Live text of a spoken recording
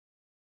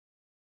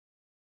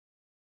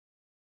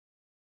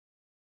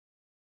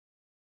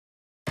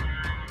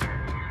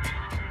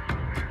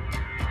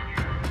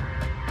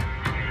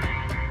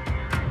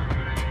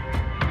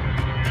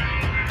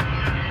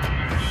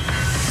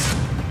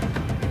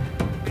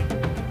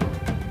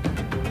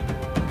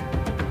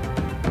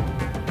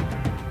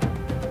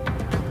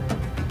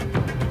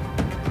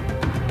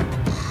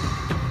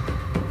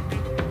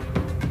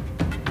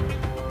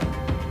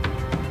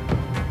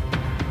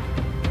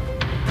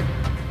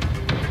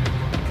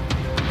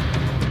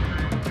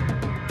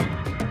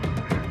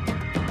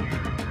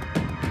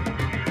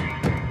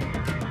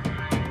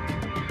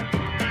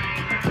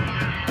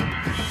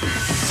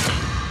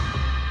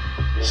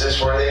Is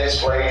this where they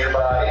displayed your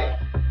body?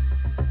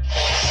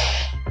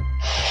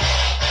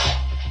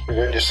 You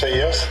didn't just say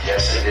yes?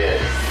 Yes, they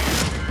did.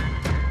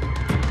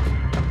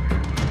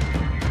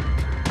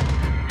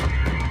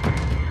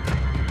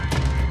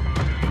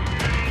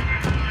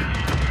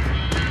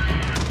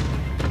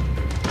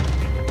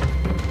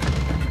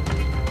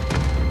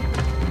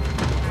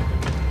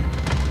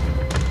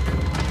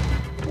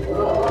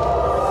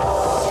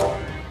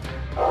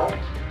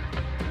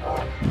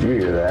 Did you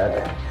hear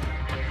that?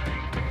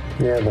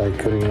 Yeah, but I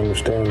couldn't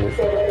understand it.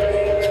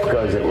 It's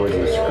because it was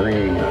a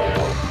scream.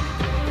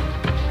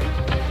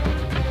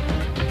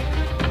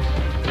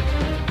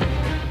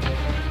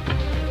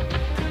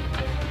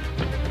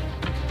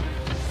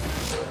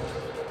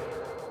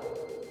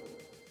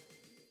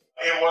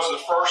 It was the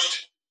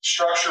first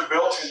structure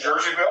built in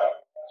Jerseyville.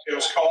 It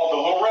was called the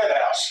Little Red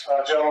House.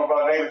 A gentleman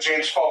by the name of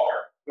James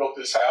Faulkner built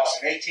this house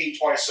in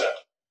 1827.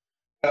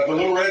 The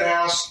Little Red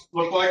House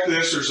looked like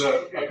this. There's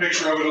a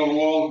picture of it on the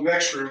wall of the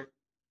next room.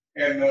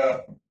 And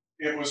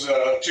it was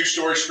a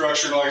two-story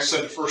structure, like I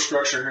said, the first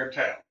structure here in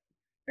town.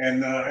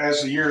 And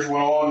as the years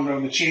went on,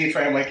 when the Cheney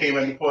family came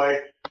into play,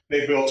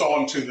 they built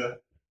on to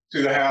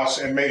the house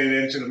and made it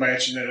into the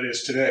mansion that it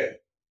is today.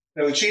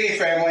 Now, the Cheney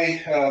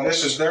family,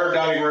 this is their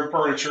dining room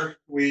furniture.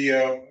 We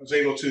was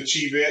able to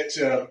achieve it.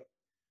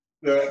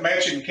 The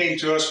mansion came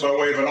to us by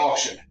way of an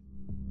auction.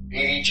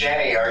 P.D.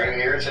 Cheney, are you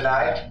here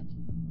tonight?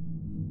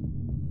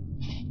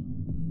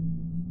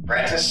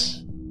 Prentis?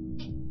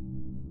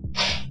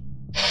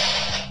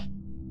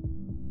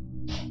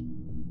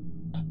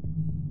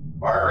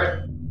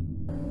 Margaret?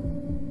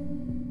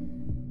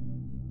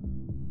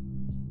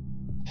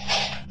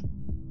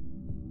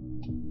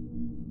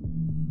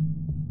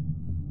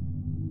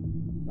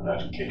 I'm going to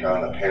have to kick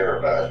on the pair,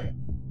 bud.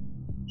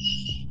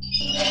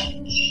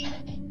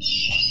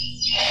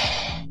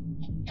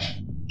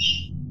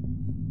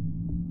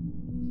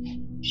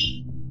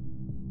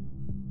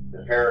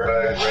 The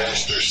parabug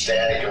registers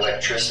static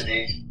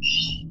electricity,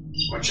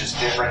 which is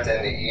different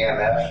than the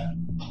EMF.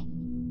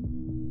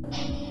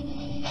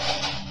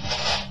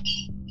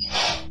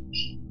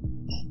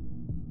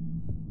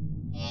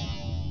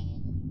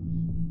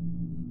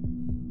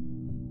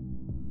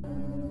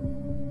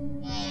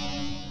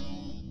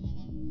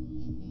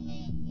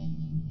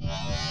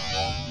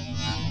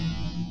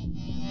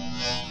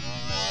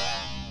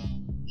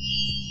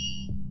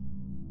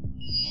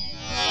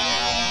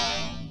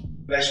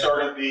 They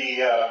started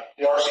the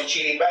R.C.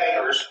 Cheney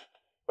Bankers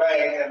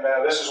Bank, and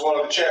this is one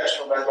of the checks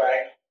from their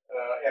bank.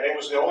 And it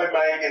was the only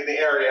bank in the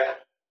area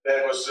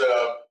that was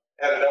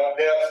had enough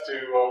depth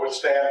to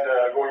withstand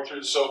going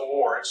through the Civil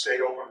War. It stayed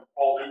open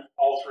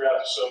all throughout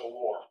the Civil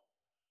War.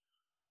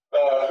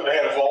 They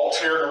had a vault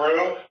here in the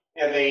room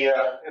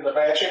in the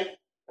mansion.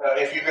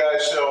 If you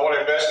guys want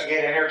to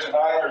investigate in here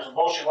tonight, there's a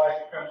motion light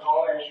that comes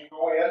on as you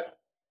go in,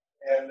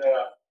 and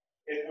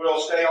it will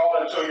stay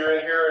on until you're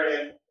in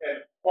here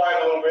and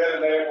quiet a little bit,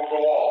 and then it will go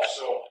off.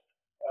 So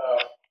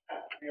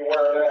be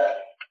aware of that.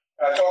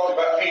 I talked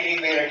about PD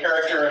being a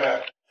character,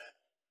 and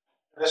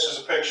this is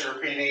a picture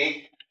of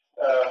PD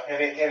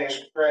in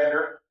his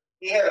grandeur.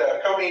 He had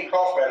a codeine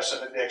cough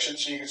medicine addiction,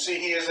 so you can see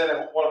he is in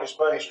one of his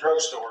buddy's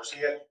drugstores.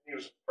 He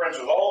was friends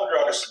with all the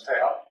druggists in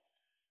town.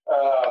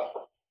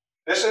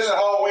 This isn't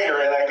Halloween or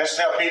anything. This is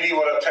how PD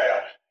went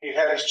uptown. He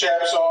had his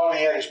chaps on.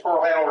 He had his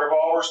pearl handle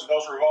revolvers, and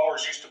those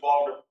revolvers used to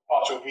belong to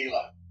Pancho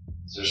Villa.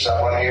 Is there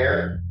someone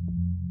here?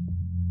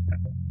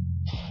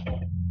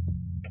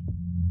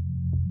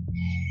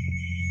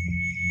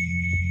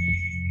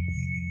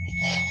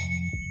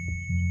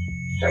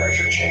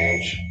 Temperature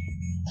change.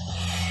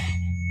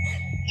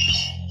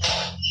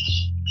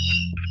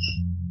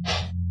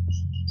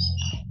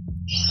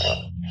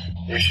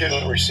 You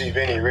shouldn't receive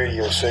any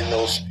radio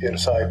signals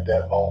inside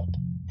that vault.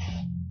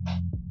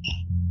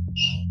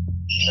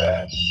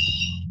 Okay.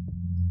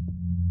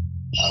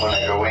 I'm going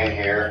to go in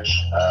here.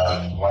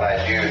 When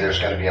I do, there's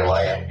going to be a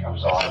light that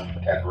comes on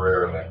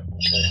temporarily.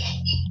 Okay.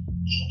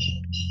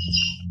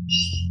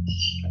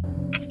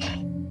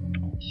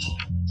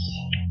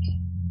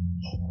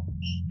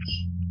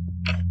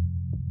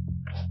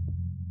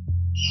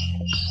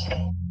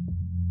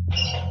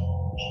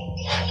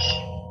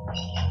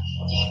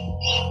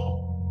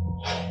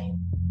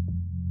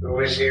 Who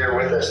is here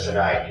with us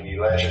tonight? Can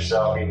you let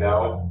yourself be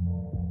known?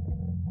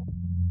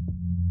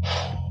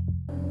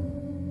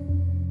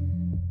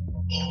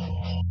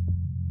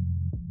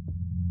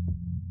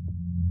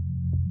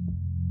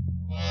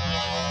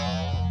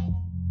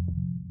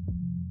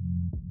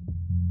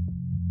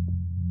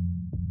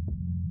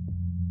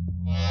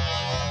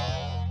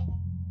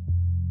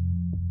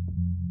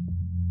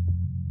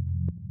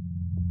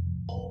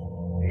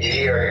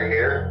 Edie, are you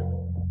here?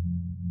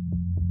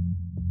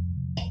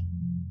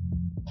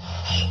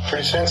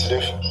 Pretty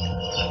sensitive.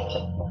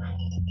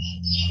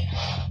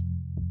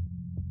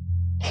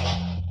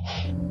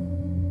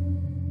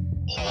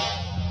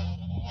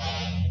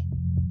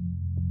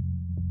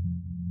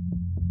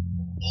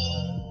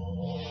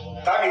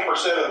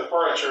 Of the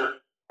furniture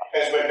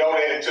has been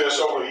donated to us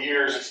over the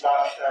years. It's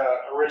not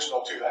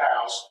original to the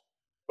house,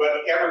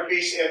 but every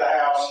piece in the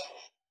house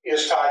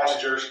is tied to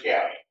Jersey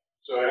County.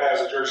 So it has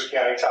a Jersey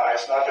County tie.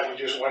 It's not that we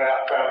just went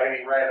out and found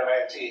any random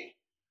antique.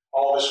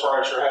 All this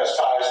furniture has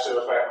ties to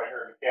the family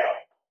here in the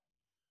county.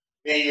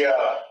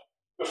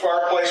 The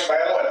fireplace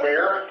mantel and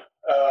mirror,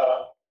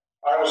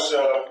 I was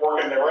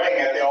working the ring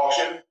at the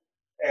auction,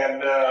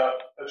 and the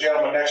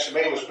gentleman next to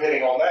me was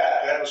bidding on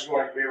that. That was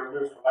going to be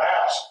removed from the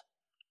house.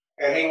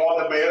 And he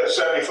wanted to bid at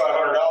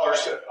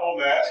 $7,500 to own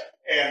that.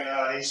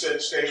 And he said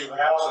it stays in the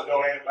house and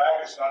donate it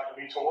back. It's not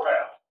going to be torn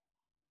out.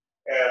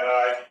 And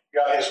I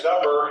got his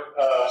number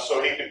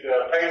so he could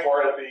pay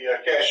for it at the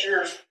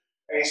cashier's.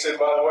 And he said,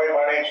 by the way,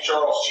 my name's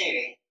Charles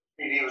Cheney.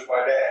 He was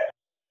my dad.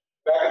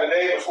 Back in the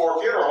day before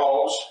funeral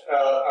homes, a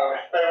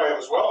family that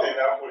was wealthy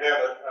enough would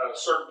have a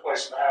certain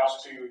place in the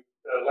house to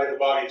lay the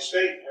body in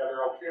state and have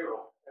their own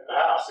funeral at the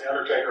house. The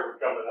undertaker would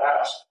come to the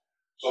house.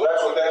 So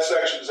that's what that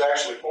section is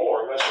actually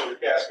for. That's where the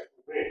casket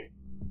would be.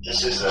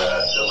 This is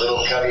the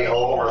little cubby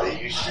hole where they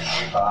used to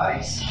keep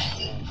bodies.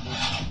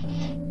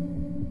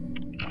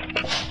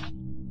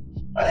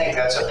 I think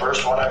that's the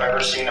first one I've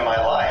ever seen in my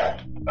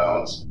life,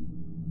 Bones.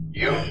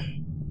 You?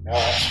 Yeah,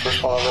 that's the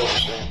first one I've ever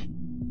seen.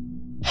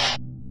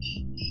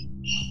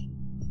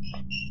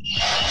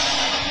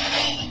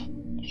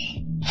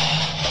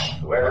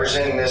 Whoever's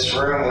in this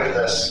room with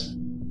us,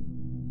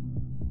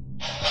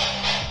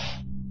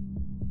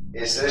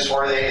 is this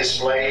where they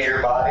displayed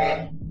your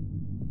body?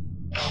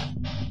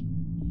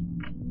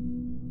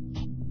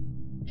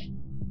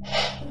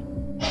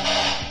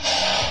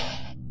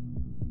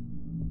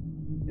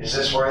 Is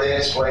this where they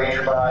displayed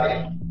your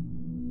body?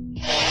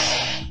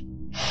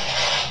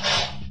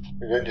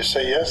 Did you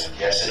say yes?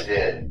 Yes, it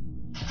did.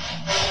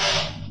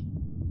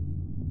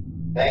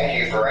 Thank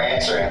you for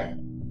answering.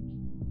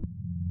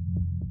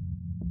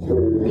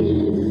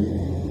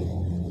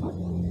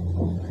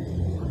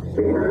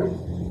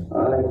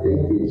 I think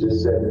he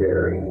just said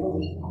Barry.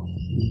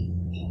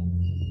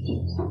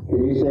 Can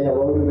you say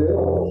hello to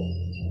Bill?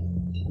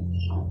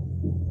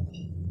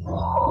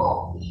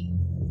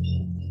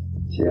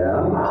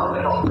 Yeah?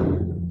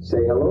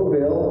 Say hello,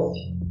 Bill.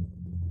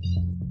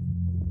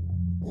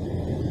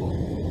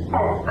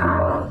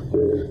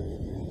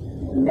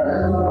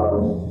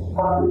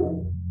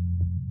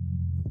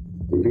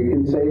 If you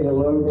can say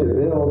hello to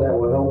Bill, that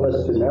will help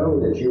us to know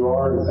that you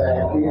are in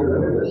fact here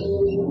with us.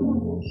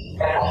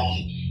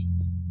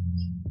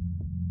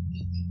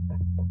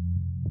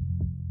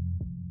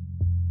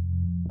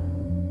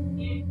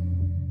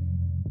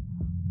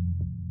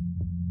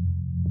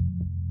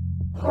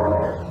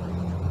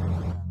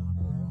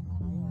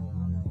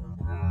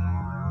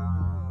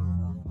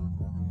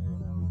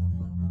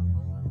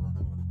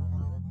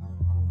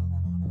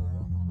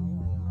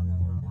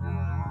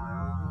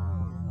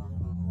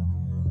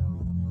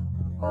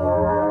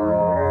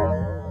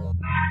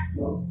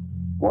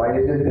 Why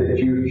is it that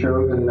you've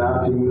chosen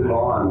not to move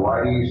on?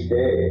 Why do you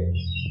stay?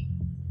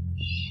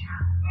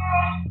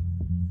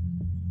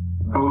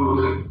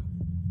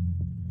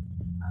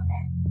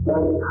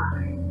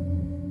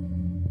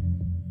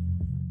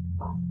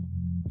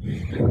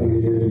 Tell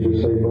you didn't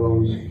just say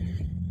Bones.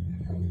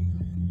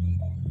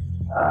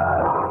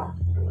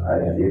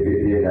 If it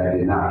did, I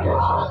did not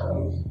catch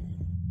those.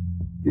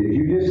 Did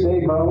you just say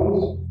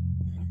Bones?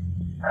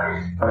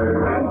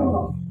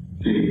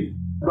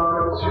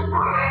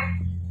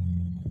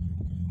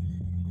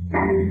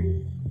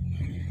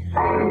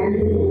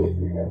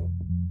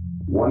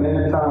 One at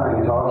a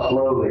time, talk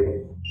slowly.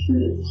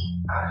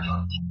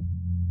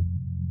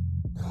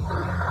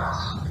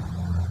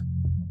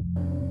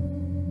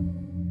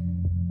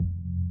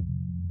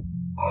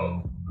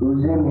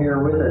 Who's in here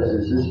with us?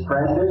 Is this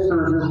Prentis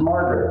or is this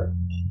Margaret?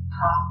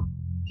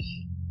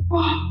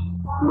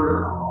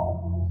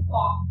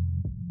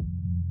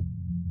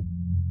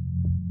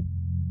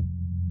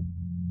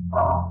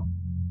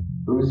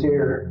 Who's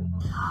here?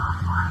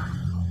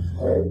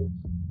 Hey,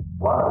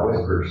 a lot of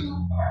whispers. A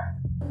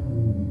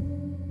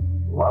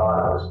lot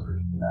of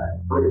whispers tonight.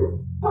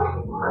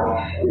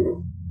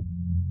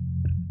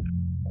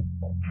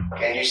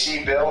 Can you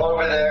see Bill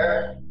over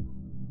there?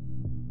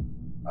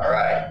 All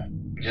right.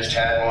 We just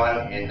had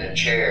one in the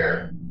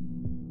chair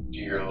to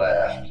your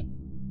left.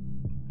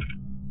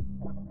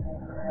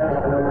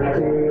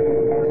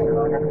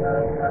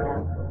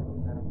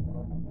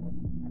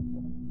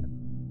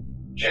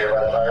 Chair by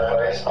the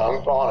fireplace? I'm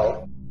on it.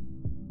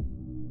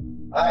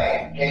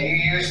 Hi, can you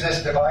use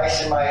this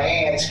device in my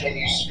hands? Can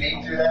you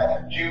speak through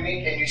that to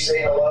me? Can you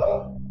say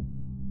hello?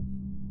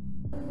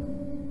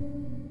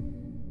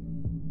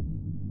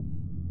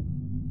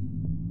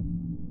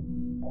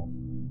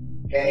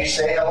 Can you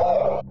say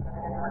hello?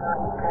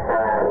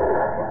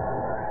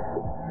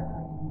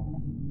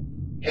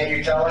 Can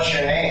you tell us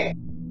your name?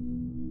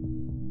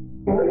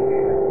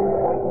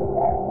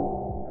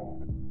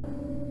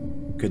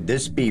 Could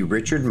this be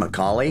Richard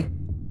McCauley?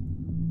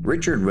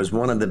 Richard was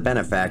one of the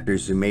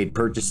benefactors who made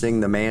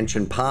purchasing the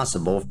mansion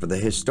possible for the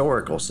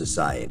Historical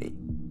Society.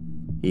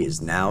 He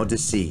is now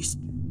deceased.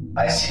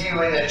 I see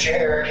you in the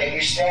chair. Can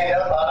you stand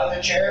up out of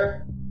the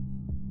chair?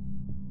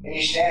 Can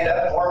you stand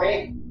up for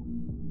me?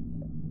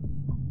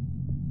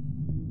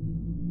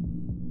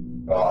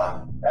 Go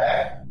on.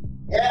 Back.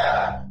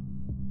 Yeah.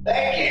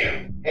 Thank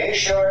you. Can you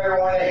show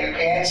everyone that you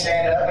can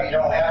stand up? You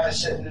don't have to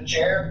sit in the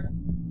chair?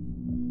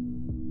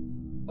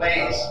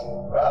 Please.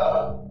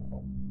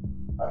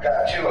 I've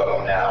got two of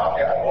them now. I've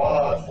got one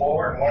on the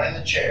floor and one in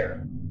the chair.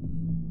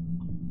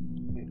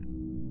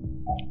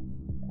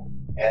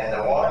 And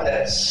the one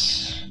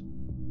that's...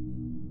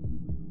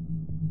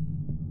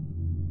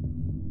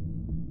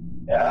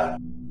 Yeah,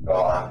 go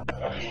on.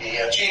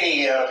 The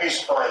Cheney piece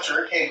of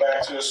furniture, it came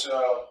back to us,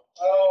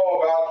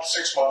 about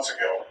 6 months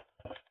ago.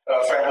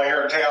 A family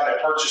here in town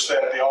had purchased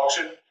that at the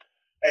auction,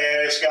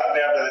 and it's gotten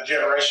down to the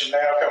generation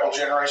now, a couple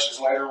generations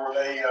later, where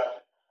they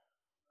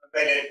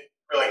didn't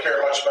really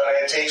care much about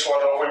antiques.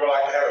 Wanted to know if we would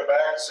like to have it back.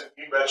 I said,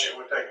 you betcha,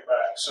 we'd take it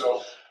back.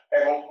 So,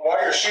 and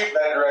while you're shooting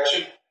that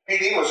direction,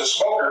 PD was a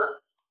smoker.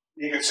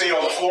 You could see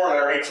on the floor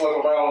there, he'd flip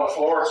them out on the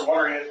floor. It's a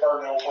wonder he didn't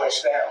burn the whole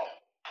place down.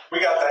 We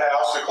got the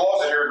house, the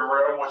closet here in the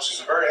room, which is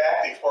a very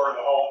active part of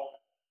the home,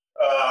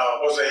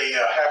 was a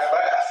half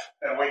bath.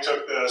 And we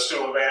took the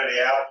stool and vanity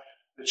out.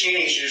 The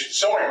Cheneys used the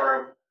sewing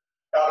room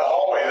out in the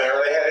hallway there.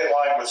 They had it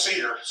lined with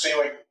cedar,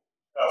 ceiling,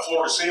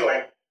 floor to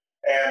ceiling.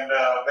 And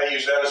they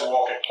used that as a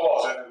walk-in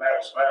closet, and that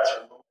was the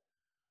bathroom.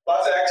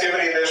 Lots of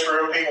activity in this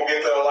room. People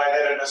get the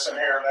lightheadedness in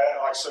here and that.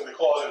 And like I said, the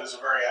closet is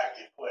a very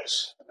active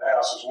place in the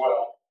house as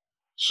well.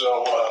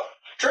 So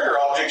trigger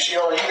objects, you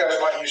guys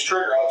might use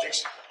trigger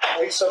objects.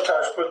 They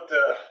sometimes put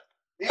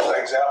these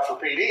things out for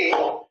PD.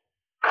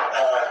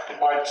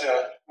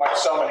 Might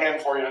summon him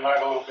for you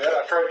tonight a little bit.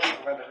 I tried to keep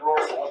them in the drawer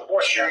for when the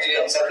boy. Sure you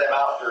didn't set them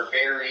out for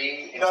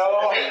Barry? No.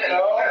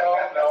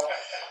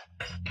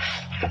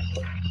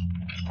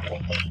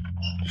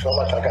 Felt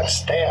like I got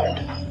stabbed.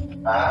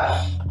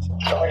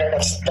 Felt like I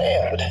got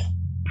stabbed.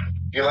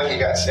 Feel like you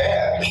got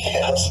stabbed?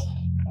 Yes.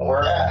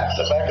 Where at?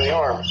 The back of the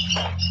arm.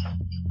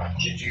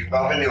 Did you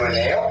bump into a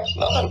nail?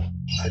 Nothing.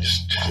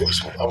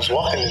 I was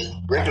walking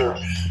in regular,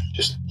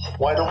 just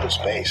wide open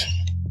space.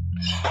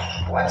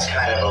 Well, that's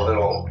kind of a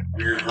little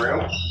weird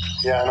room.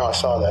 Yeah, I know, I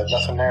saw that.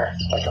 Nothing there.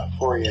 Like a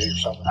foyer or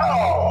something.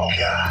 Oh,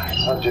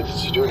 God. Did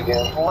you do it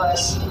again?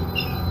 Bless.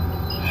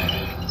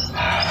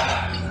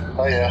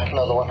 Oh, yeah,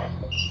 another one.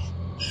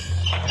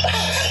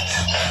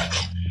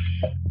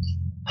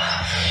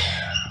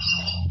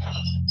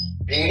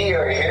 Petey,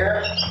 are you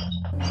here?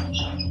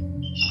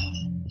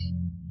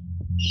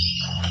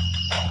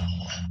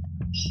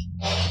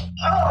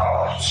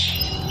 Oh,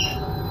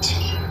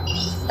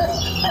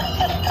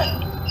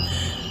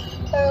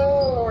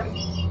 Oh,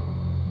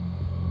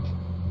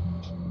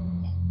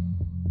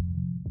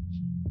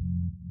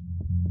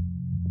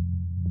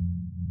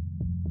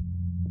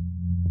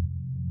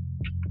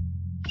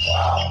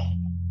 wow.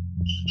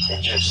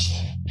 It just,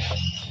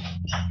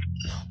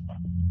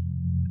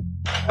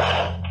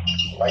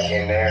 like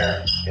in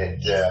there,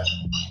 it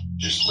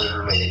just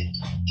literally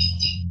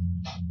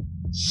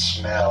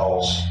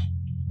smells.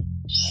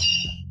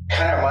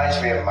 Kind of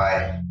reminds me of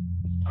my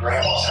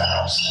grandma's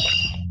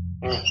house.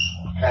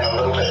 Kind of a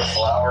little bit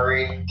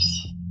flowery,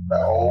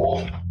 but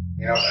old.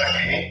 You know what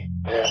I mean?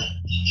 yeah.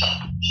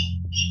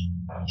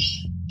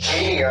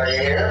 Petey, are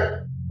you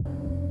here?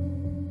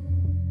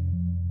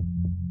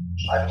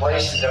 I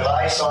placed a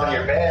device on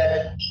your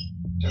bed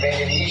to make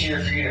it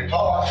easier for you to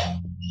talk.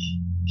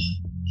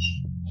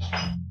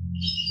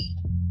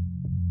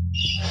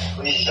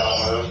 Please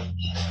don't move.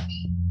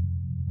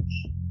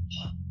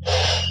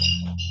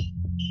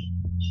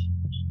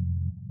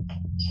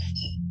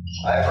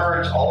 I've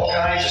heard all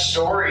kinds of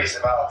stories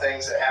about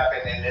things that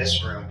happen in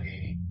this room,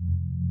 Petey.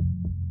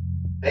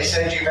 They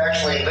said you've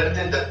actually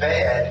lifted the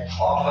bed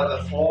off of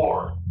the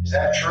floor. Is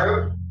that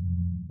true?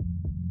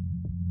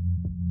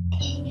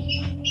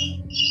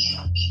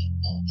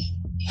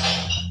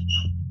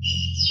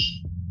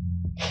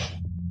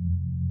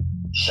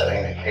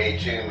 Setting the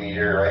K2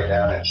 meter right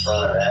down in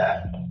front of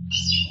that.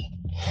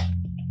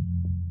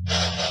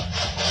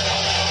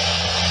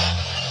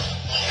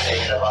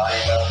 Taking the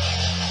volume up.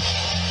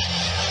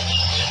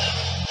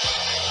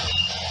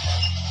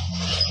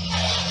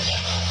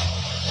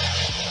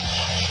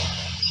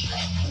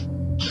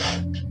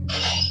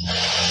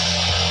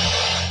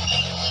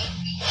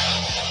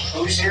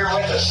 Who's here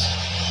with us?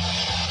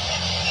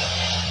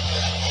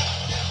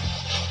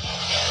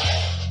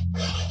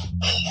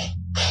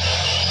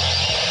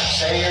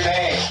 Say your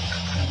name.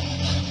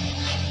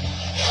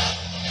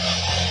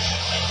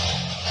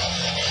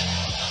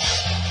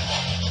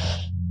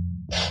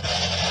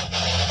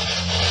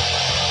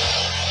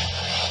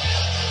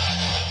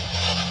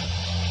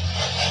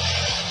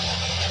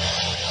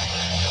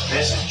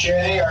 Mrs.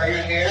 Cheney, are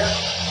you here?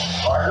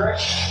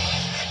 Margaret?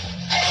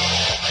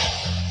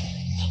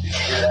 Did you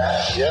hear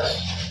that? Yes.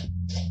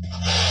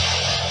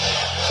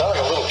 Sounded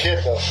like a little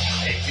kid, though.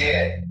 It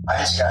did. I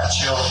just got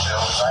chills, Bill,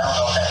 because I don't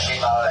know if that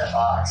came out of that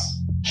box.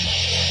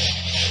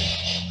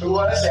 Who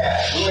was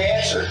that? Who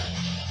answered?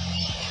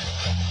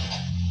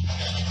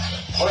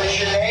 What is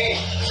your name?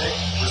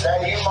 Was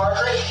that you,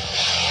 Margaret?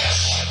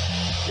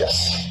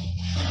 Yes.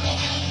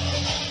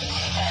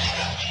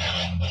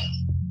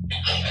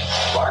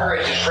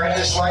 Margaret, did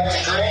Prentis like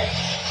to drink?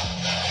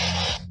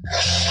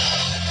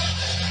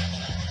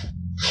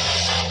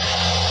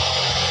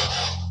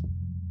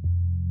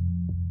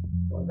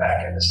 We're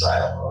back into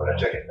silent mode. I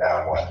took it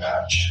down one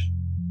notch.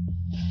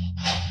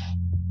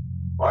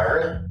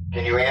 Margaret,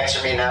 can you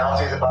answer me now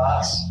through the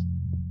box?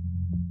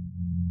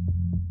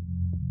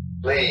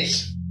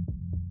 Please.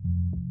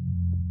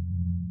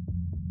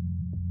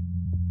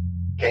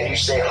 Can you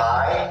say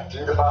hi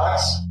through the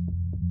box?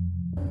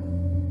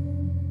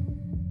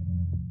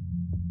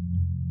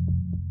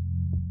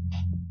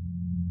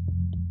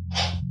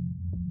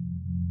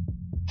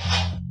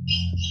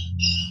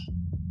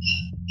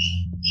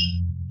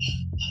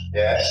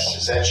 Yes,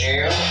 is that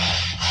you?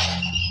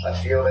 I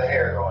feel the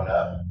hair going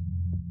up.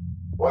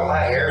 Boy, my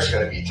hair's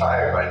going to be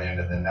tired by the end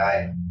of the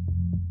night.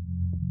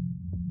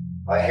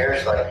 My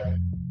hair's like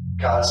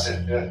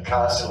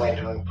constantly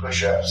doing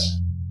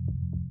push-ups.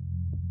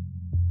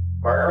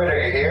 Margaret,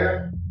 are you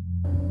here?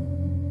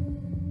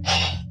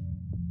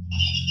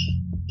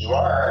 You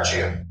are, aren't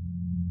you?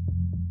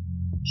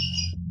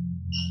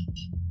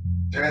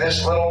 Through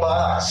this little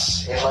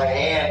box in my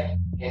hand,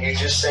 can you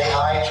just say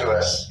hi to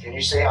us? Can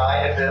you say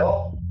hi to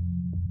Bill?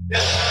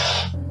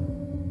 I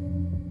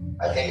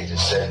think it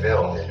just said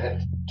Bill, didn't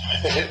it?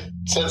 It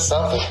said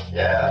something.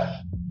 Yeah.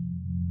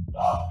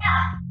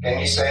 Can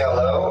you say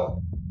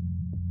hello?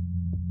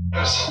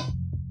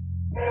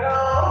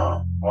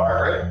 No.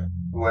 Margaret,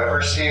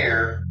 whoever's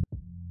here,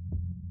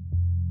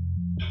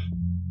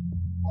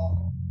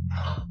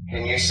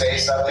 can you say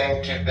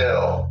something to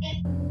Bill?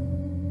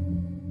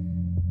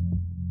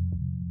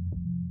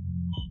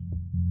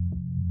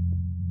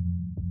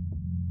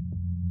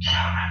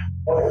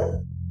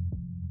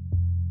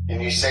 Can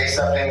you say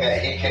something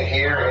that he can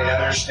hear and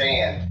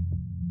understand?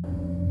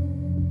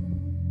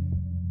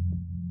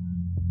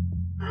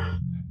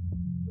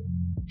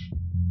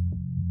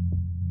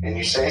 Can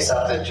you say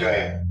something to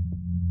him?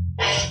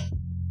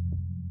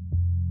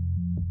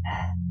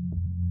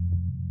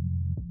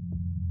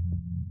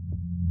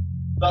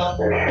 What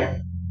do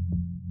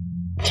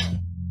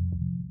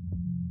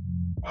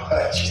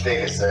you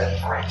think it said?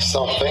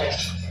 Something.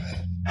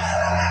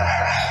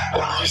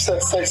 You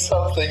said say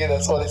something, and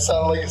that's what it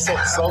sounded like. You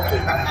said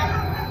something.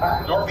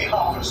 Dorothy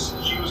Hoffus.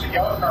 She was a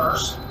young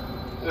nurse.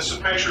 This is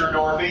a picture of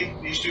Dorothy.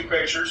 These two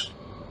pictures.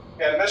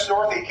 And Miss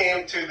Dorothy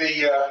came to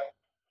the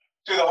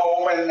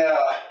home in the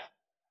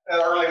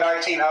early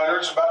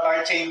 1900s, about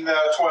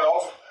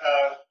 1912.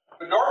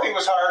 But Dorothy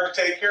was hired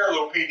to take care of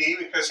little PD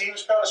because he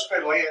was kind of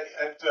spindly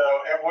at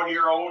 1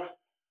 year old.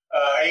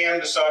 AM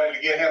decided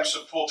to get him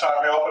some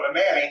full-time help and a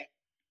nanny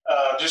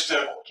just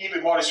to keep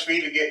him on his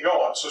feet and get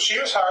going. So she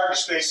was hired to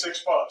stay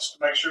 6 months to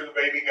make sure the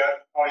baby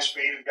got on his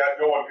feet and got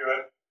going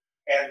good.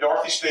 And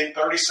Dorothy stayed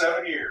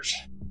 37 years.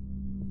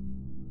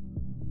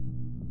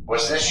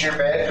 Was this your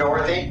bed,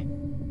 Dorothy?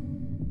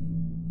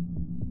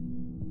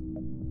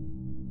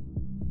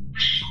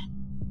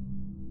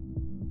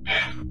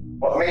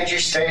 What made you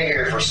stay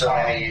here for so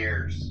many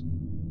years?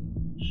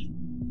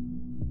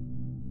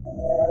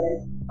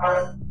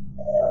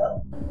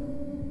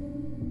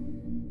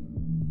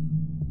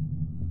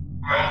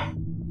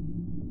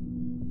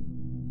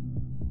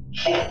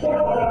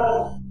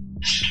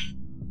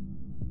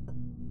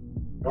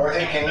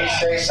 Dorothy, can you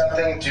say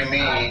something to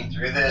me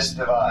through this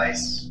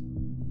device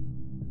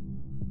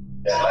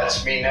that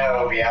lets me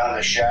know beyond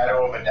the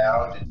shadow of a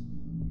doubt that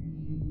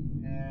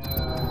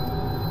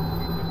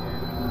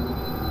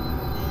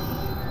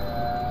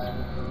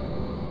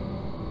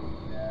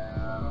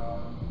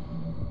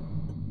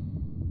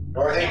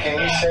Dorothy,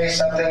 can you say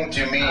something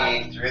to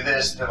me through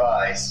this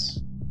device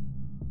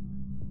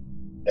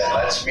that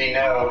lets me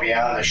know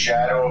beyond the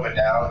shadow of a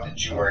doubt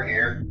that you are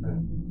here?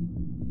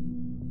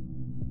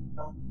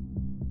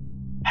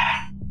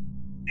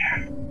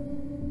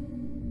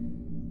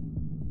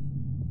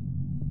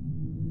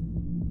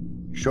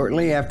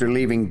 Shortly after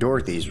leaving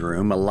Dorothy's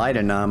room, a light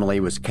anomaly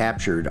was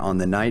captured on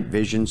the night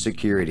vision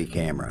security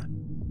camera.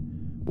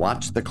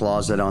 Watch the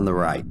closet on the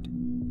right.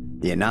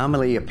 The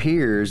anomaly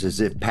appears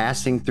as if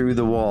passing through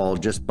the wall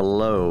just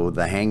below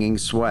the hanging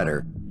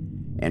sweater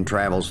and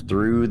travels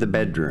through the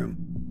bedroom.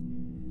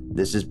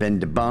 This has been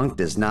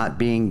debunked as not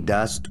being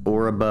dust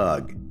or a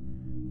bug.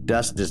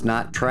 Dust does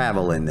not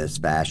travel in this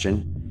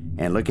fashion,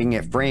 and looking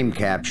at frame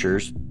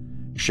captures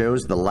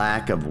shows the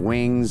lack of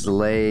wings,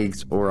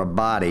 legs, or a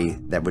body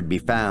that would be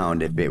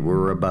found if it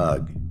were a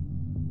bug.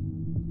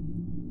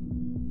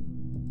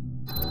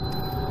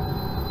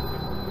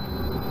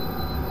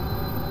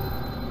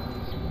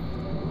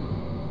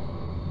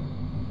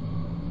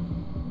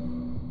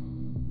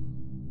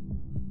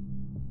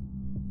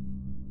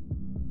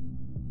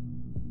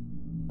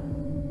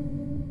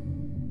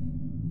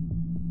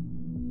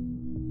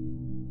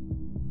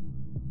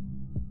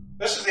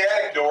 This is the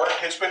attic door.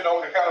 It's been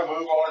known to kind of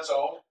move on its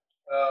own.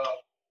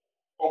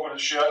 Open and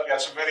shut.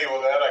 Got some video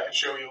of that I can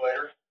show you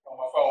later on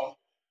my phone.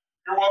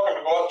 You're welcome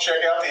to go up and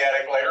check out the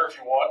attic later if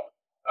you want.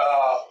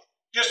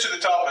 Just to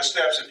the top of the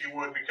steps if you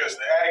would, because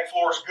the attic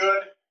floor is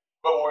good,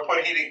 but when we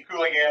put heating and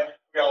cooling in,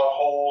 we got a lot of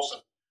holes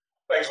and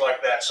things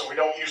like that, so we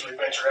don't usually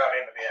venture out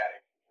into the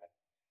attic.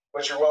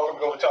 But you're welcome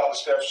to go to the top of the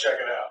steps, check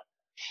it out.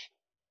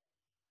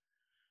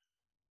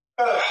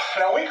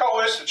 Now we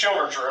call this the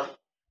children's room.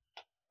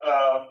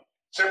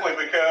 simply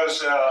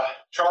because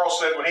Charles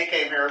said when he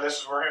came here, this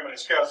is where him and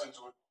his cousins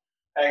would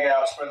hang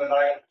out, spend the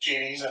night with the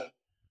Cheneys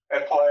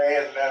and play,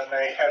 and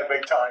they had a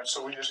big time.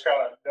 So we just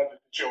kind of dubbed it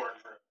the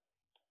children's room.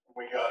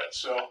 We got it.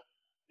 So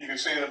you can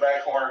see in the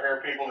back corner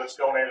here, people that's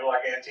donated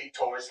like antique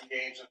toys and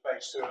games and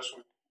things to us.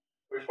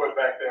 We put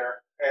back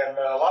there, and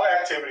a lot of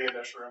activity in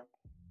this room.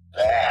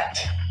 That.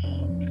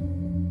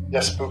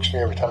 That spooks me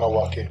every time I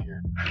walk in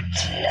here.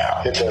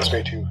 Yeah. It does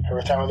me too.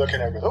 Every time I look in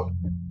there, I go, oh.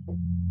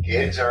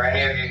 Kids, are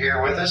any of you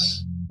here with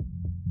us?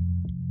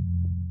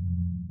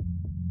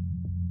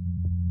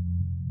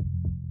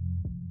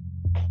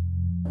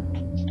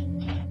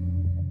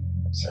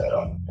 Sit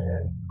on the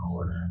bed in the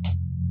corner.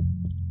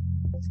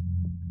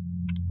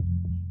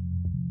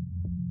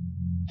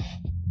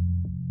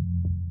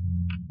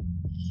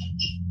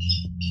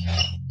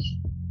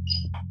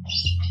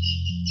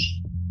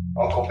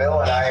 Uncle Bill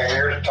and I are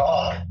here to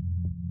talk.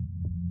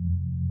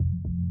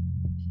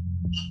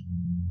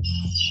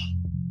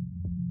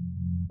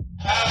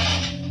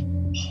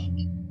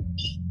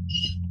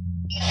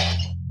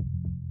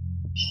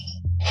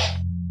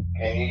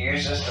 Can you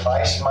use this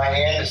device in my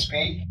hand to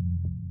speak?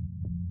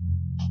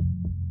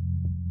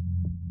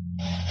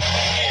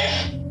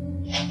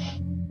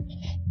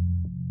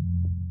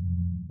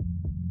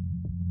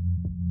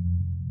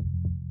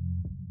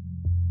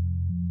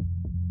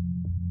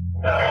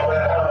 No,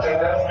 I don't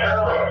think that's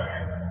parallel.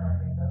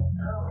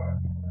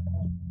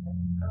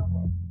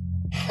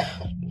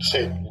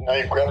 Say, now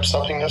you grabbed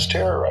something that's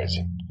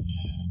terrorizing.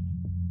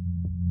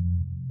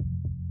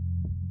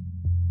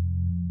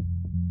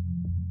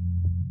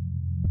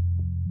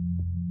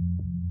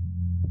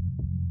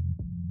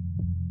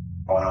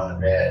 Going on the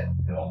bed,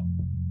 Bill.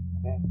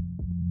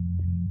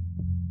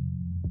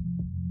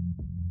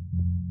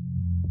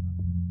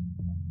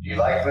 Do you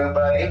like Boo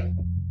Buddy?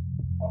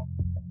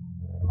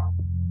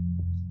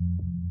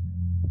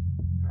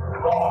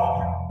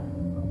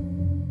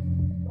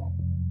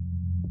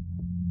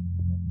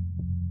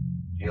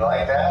 Do you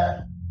like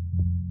that?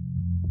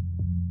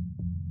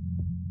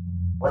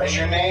 What is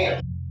your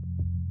name?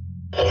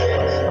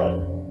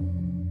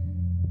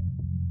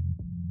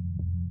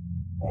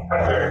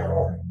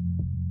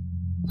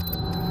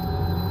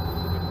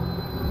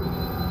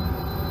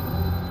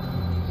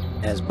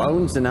 As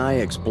Bones and I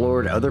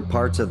explored other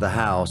parts of the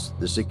house,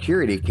 the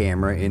security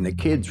camera in the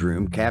kids'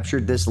 room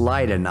captured this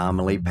light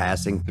anomaly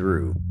passing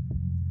through.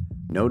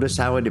 Notice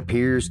how it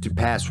appears to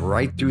pass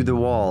right through the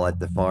wall at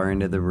the far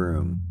end of the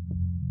room.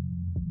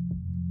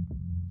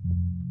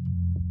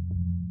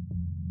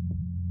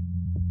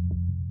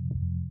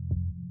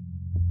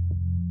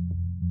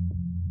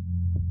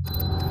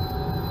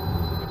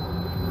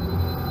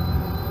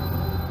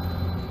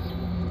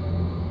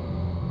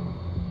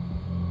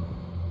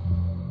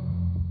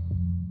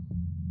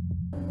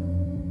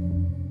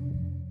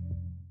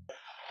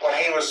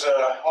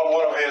 On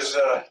one of his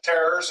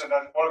terrors and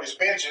on one of his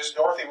benches,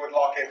 Dorothy would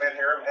lock him in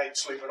here and he'd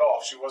sleep it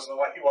off. He wasn't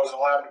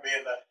allowed to be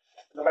in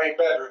the main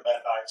bedroom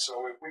that night,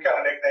 so we kind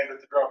of nicknamed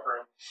it the drunk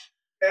room.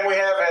 And we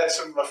have had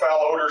some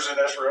foul odors in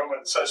this room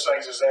and such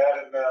things as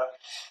that, and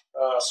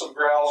some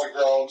growls and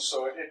groans.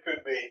 So it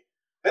could be.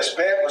 This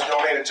bed was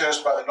donated to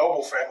us by the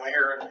Noble family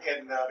here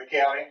in the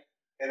county,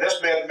 and this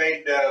bed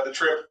made the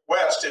trip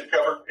west in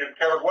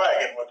covered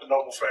wagon with the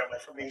Noble family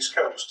from the East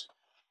Coast.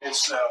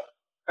 It's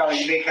kind of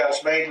unique how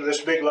it's made with this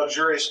big,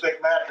 luxurious,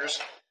 thick mattress.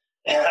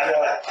 And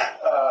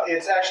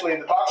it's actually,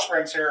 the box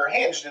springs here are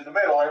hinged in the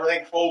middle.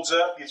 Everything folds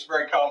up. It's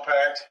very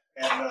compact.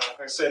 And like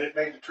I said, it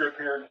made the trip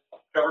here in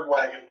covered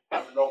wagon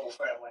with the Noble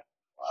family.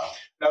 Wow.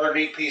 Another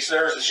neat piece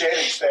there is the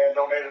shaving stand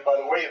donated by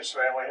the Williams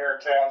family here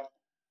in town.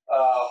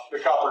 The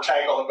copper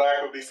tank on the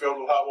back would be filled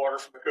with hot water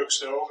from the cook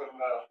stove, and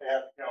they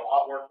had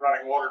hot water,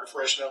 running water to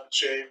freshen up and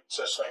shave, and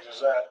such things as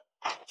that.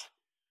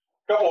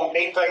 A couple of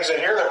neat things in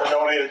here that were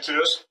donated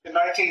to us. In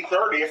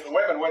 1930, if the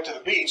women went to the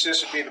beach,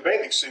 this would be the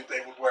bathing suit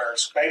they would wear.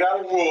 It's made out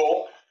of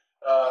wool,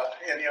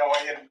 and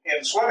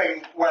in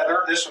swimming weather,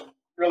 this would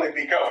really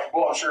be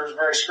comfortable. I'm sure it's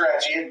very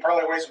scratchy. It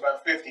probably weighs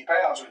about 50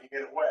 pounds when you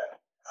get it wet.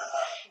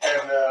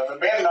 And the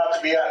men, not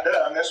to be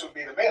outdone, this would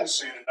be the men's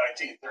suit in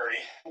 1930.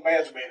 The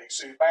men's bathing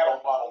suit. Matt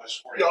will model this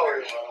for you.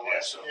 Oh, By the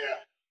way, so.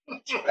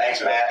 yeah.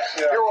 Thanks, Matt.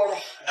 Yeah. You're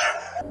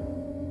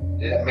welcome.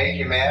 Did it make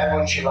you mad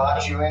when she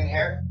locked you in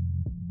here?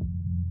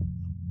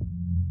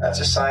 That's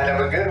a sign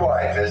of a good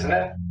wife, isn't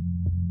it?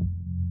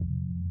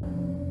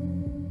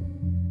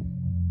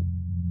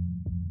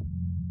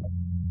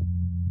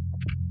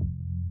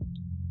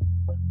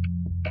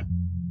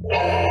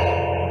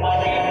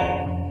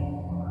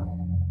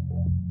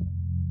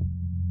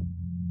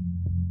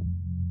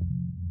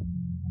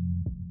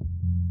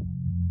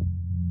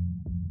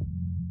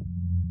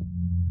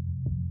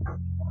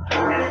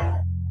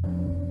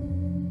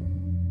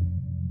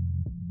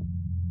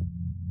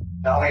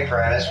 Tell me,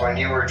 Prentis, when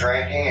you were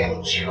drinking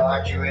and she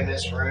locked you in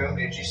this room,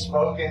 did you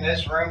smoke in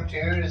this room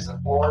too? Does the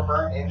floor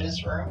burn in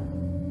this room?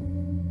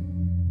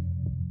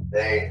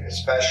 They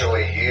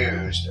especially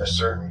used a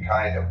certain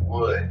kind of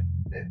wood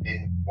that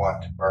didn't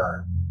want to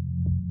burn.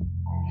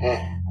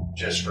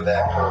 Just for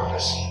that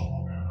purpose.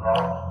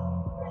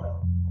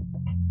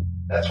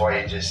 That's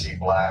why you just see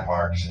black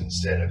marks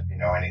instead of,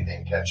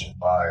 anything catching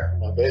fire.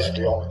 Well,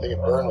 basically, the only thing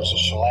it burned was the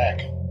shellac.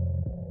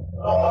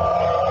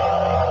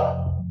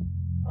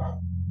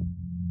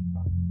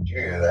 Did you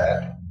hear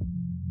that?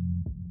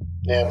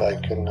 Yeah, but I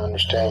couldn't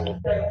understand it.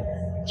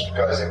 It's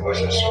because it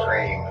was a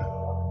scream.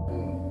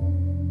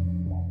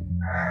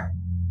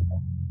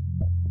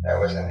 That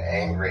was an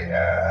angry.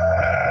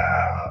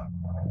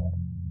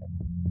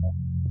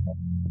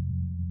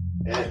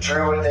 Is it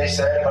true what they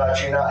said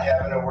about you not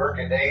having to work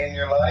a day in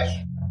your life?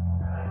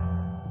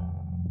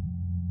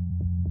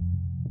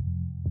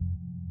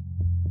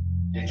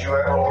 Did you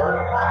ever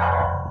work?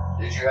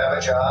 Did you have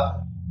a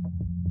job?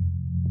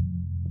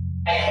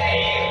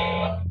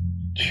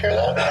 Did you hear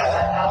that?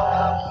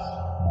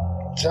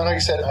 It sounded like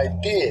you said, I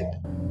did.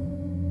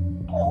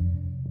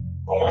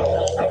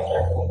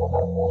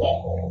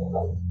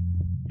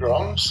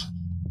 Drums?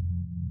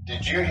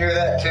 Did you hear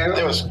that too?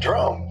 There was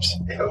drums.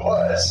 It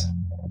was.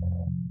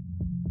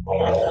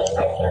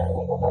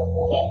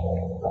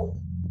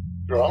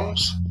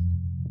 Drums?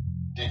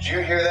 Did you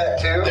hear that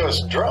too? There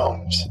was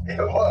drums. It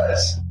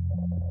was.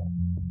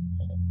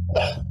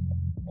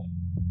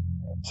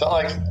 Sound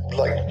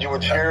like you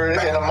would hear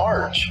it in a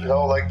march,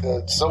 like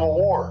the Civil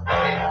War.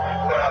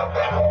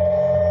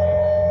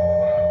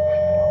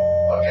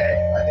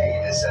 Okay, I think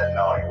he just said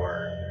no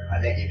word. I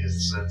think he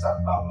just said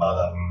something about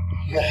mother.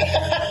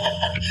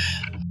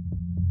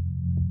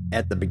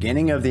 At the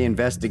beginning of the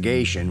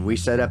investigation, we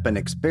set up an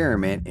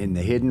experiment in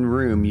the hidden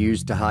room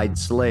used to hide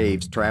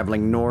slaves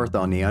traveling north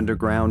on the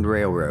Underground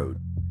Railroad.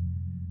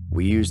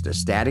 We used a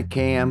static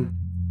cam,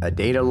 a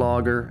data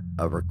logger,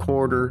 a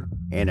recorder,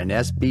 and an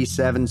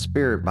SB7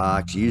 spirit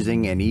box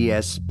using an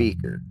ES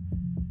speaker.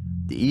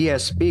 The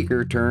ES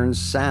speaker turns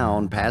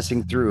sound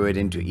passing through it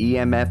into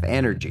EMF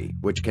energy,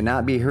 which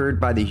cannot be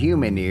heard by the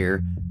human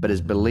ear, but is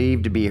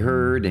believed to be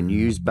heard and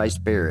used by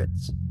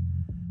spirits.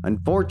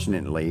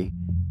 Unfortunately,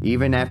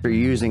 even after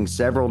using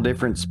several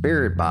different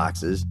spirit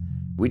boxes,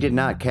 we did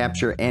not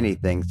capture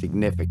anything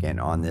significant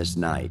on this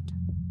night.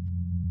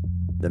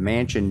 The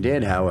mansion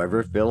did,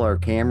 however, fill our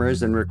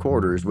cameras and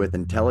recorders with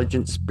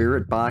intelligent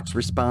spirit box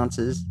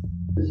responses.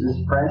 Is this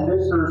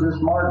Prentice or is this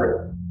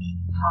Margaret?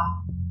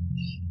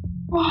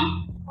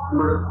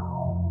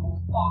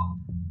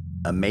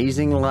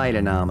 Amazing light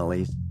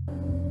anomalies,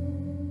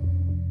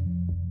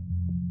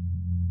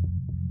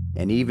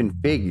 and even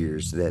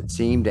figures that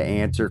seem to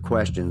answer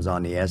questions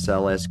on the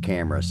SLS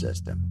camera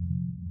system.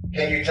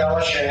 Can you tell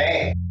us your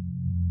name?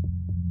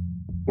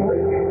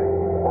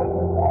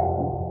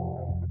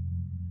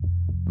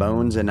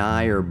 Bones and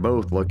I are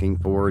both looking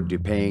forward to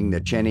paying the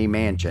Cheney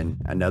Mansion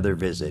another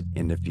visit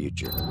in the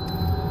future.